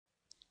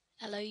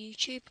Hello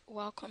YouTube,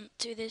 welcome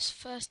to this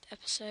first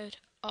episode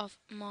of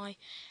my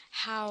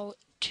How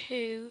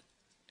to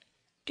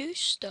Do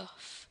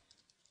Stuff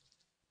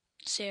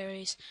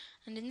series,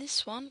 and in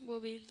this one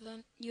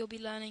you'll be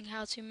learning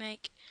how to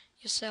make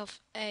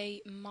yourself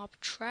a mob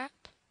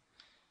trap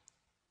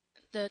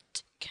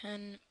that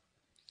can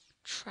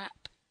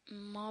trap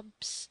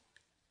mobs,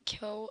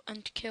 kill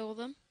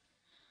them.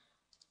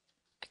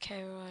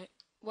 Okay, right,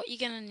 what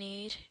you're gonna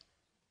need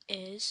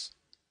is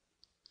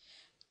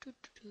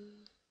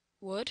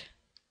wood.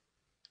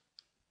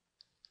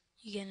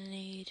 You're gonna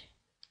need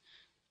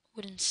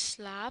wooden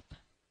slab.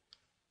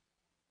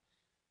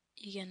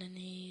 You're gonna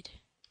need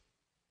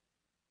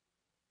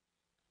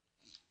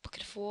a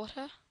bucket of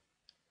water.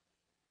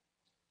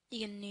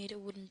 You're gonna need a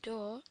wooden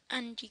door,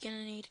 and you're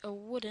gonna need a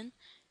wooden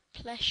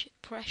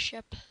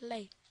pressure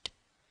plate.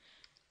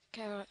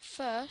 Okay, right.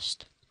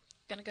 First,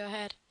 I'm gonna go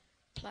ahead,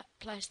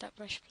 place that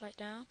pressure plate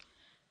down.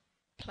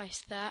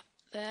 Place that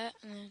there,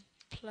 and then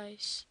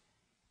place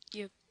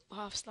your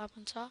half slab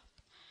on top.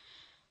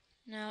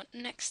 Now,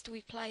 next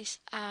we place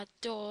our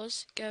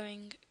doors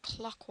going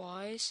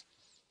clockwise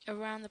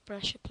around the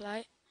pressure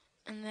plate,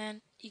 and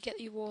then you get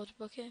your water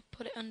bucket,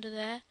 put it under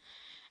there,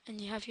 and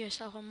you have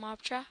yourself a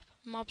mob trap.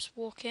 Mobs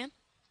walk in,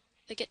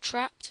 they get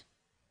trapped,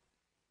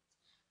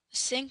 they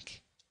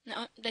sink,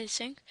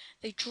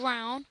 they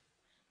drown,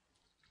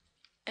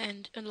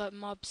 and unlike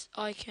mobs,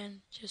 I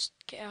can just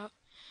get out.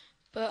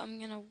 But I'm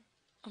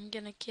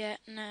gonna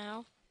get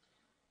now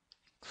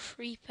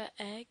creeper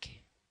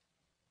egg.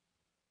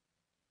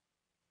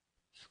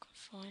 If I can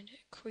find it,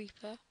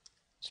 creeper,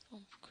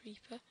 spawn for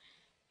creeper.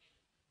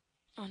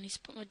 I need to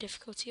put my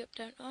difficulty up,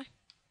 don't I?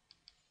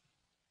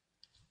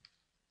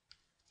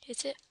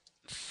 Hit it,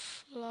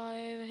 fly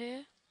over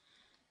here,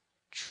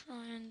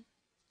 try and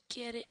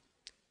get it.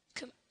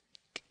 Come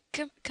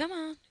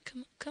on,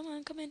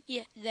 come in.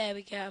 Yeah, there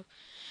we go.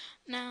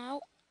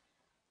 Now,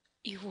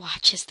 you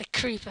watch as the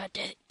creeper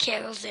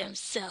kills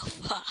himself.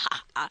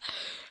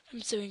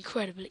 I'm so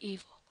incredibly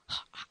evil.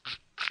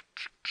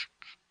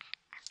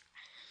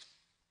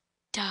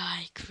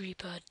 Die,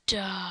 creeper,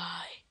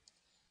 die.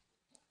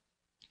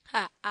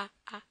 Ha, ha,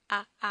 ha,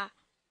 ha, ha.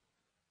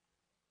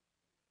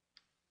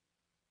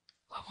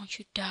 Why won't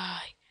you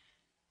die?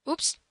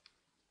 Oops,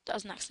 that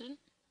was an accident.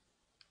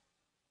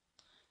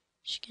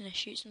 Just gonna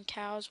shoot some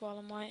cows while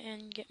I'm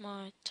waiting, get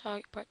my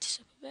target practice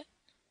up a bit.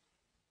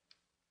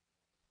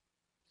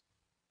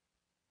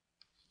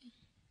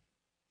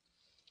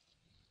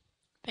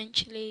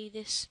 Eventually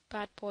this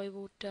bad boy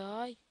will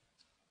die.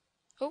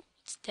 Oh,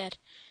 it's dead.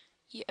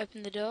 You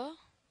open the door,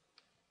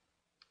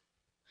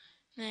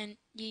 then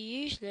you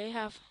usually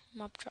have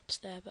mob traps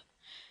there,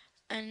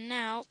 and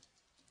now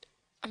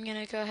I'm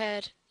gonna go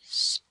ahead,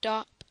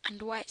 stop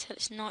and wait till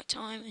it's night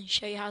time and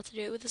show you how to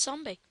do it with a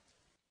zombie.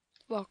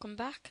 Welcome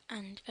back,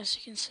 and as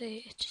you can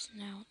see, it is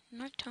now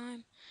night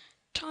time.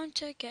 Time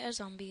to get a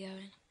zombie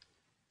going.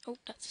 Oh,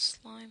 that's a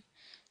slime.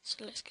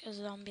 So let's get a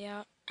zombie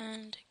out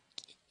and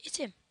hit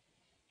him.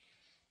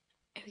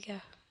 Here we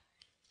go.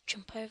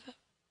 Jump over.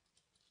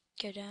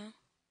 Go down.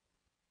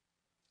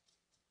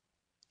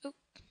 Oh,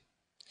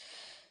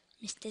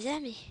 Mr.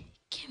 Zombie,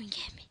 come and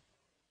get me.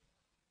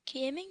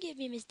 Come and get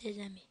me, Mr.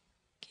 Zombie.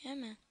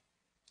 Come on.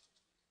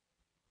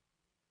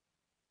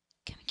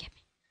 Come and get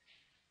me.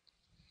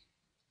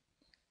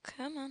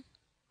 Come on.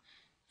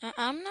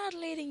 I'm not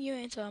leading you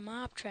into a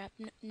mob trap.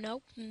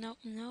 Nope.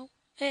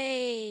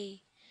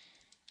 Hey!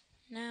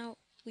 Now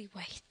we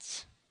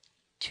wait.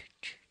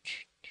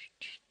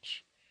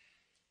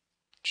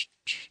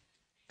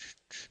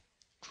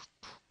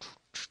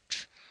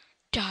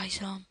 Die,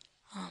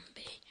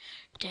 zombie.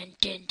 Dun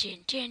dun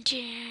dun dun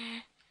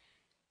dun.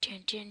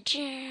 Dun dun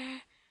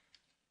dun.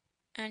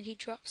 And he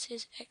drops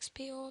his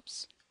XP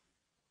orbs.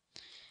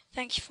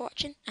 Thank you for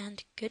watching,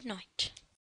 and good night.